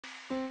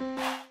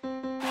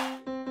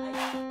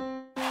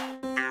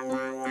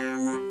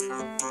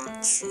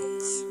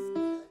Productions.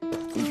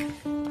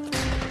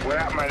 What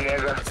up, my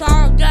nigga?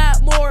 Song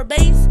got more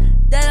bass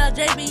than a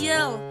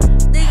JBL.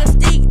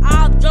 Niggas think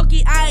I'm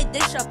joking, I ain't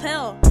Dave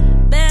Chappelle.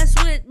 Mess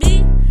with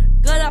me,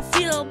 gonna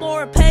feel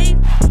more pain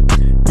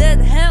than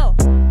hell.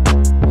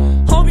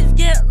 Homies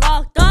get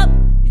locked up,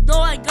 you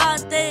know I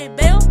got they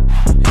bail.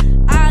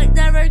 I ain't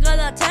never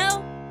gonna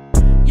tell.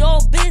 Yo,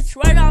 bitch,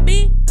 right on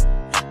me,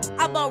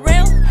 I'm a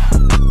rail.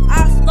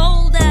 I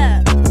stole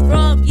that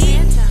from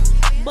ye,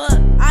 but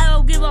I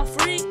don't give a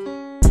freak.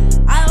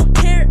 I don't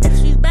care if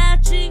she's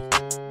matching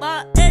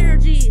my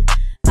energy.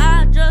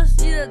 I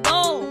just need to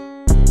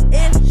know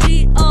if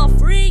she a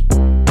freak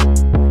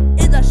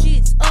in the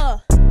sheets,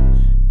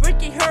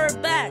 breaking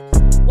her back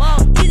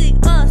while eating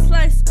a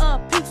slice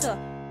of pizza.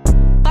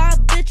 My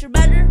bitch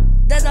better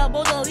than a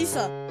Mona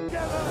Lisa.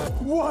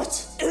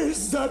 What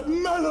is that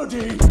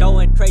melody?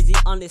 Going crazy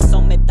on this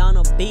song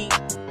McDonald beat.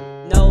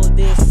 Know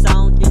this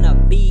sound in a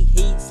beat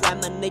heat. Slam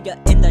a nigga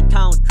in the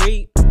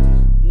concrete.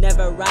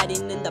 Never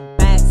riding in the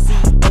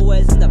backseat,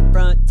 always in the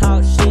front.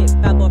 Talk shit,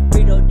 fat boy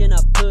Frito, then I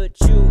put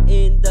you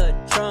in the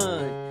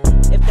trunk.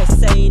 If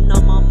they saying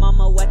on my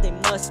mama what they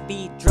must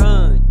be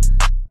drunk.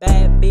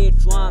 Bad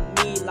bitch want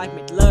me like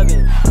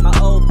McLovin. My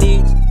old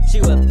bitch,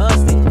 she was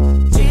busted.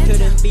 She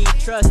couldn't be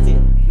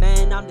trusted.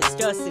 Man, I'm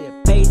disgusted.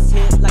 Bass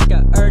hit like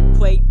an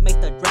earthquake,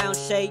 make the ground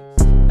shake.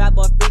 Fat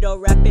boy Frito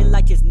rapping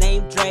like his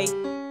name Drake.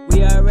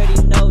 We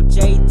already know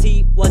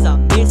JT was a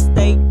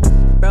mistake.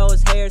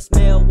 Bro's hair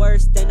smell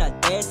worse than a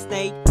dead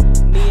snake.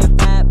 Me and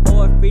Fat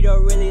Boy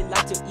Frito really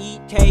like to eat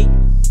cake.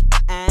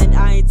 And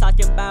I ain't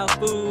talking about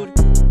food,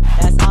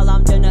 that's all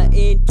I'm gonna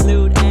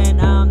include.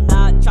 And I'm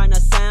not trying to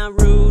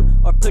sound rude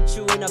or put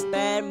you in a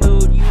bad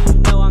mood. You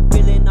know I'm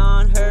feeling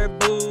on her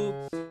boob.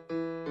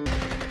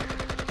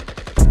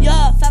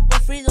 Yeah, Fat Boy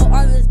Frito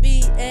on this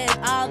beat, and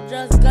I'm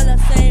just gonna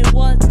say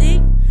one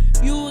thing.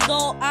 You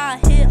know I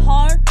hit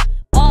hard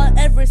on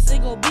every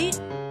single beat,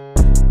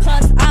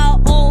 cause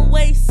I'll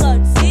always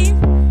succeed.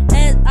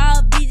 And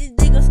I'm beating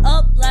niggas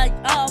up like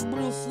I'm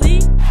Bruce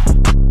Lee.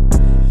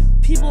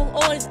 People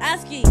always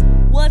asking,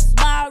 what's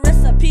my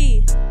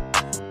recipe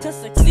to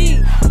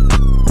succeed?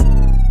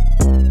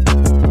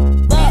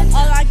 But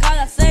all I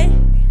gotta say,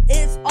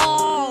 it's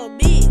all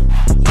me.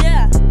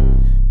 Yeah,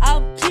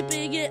 I'm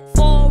keeping it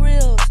for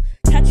real.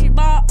 Catching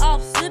my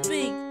off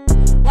slipping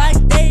like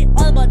they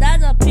on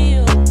banana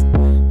peel.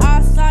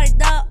 I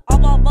signed up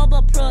on my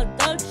mama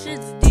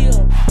productions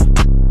deal.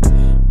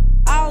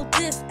 I'll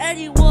diss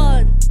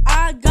anyone,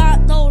 I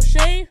got no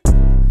shame,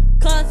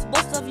 cause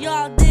most of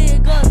y'all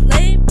niggas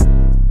lame.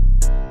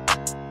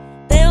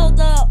 They don't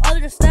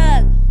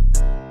understand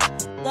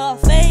the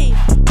fame.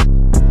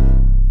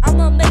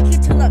 I'ma make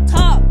it to the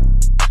top,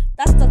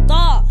 that's the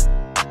thought.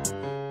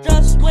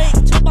 Just wait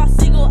till my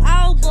single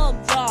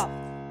album drop.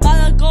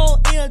 Gotta go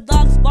in a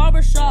dog's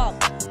barbershop.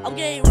 I'm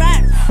getting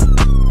racks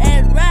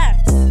and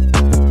racks,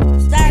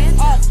 stacks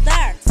on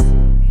stacks.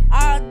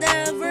 I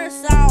never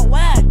sound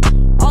whack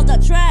on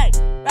the track,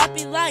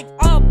 rapping like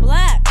I'm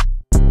black.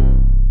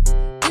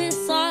 This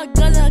song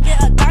gonna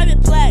get a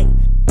diamond plaque.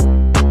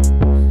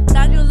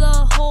 Daniel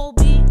the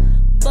homie,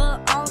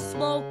 but I'm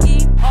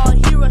smoking on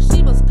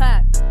Hiroshima's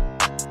pack.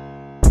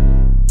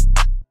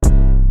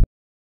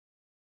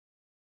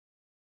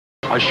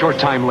 A short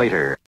time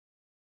later.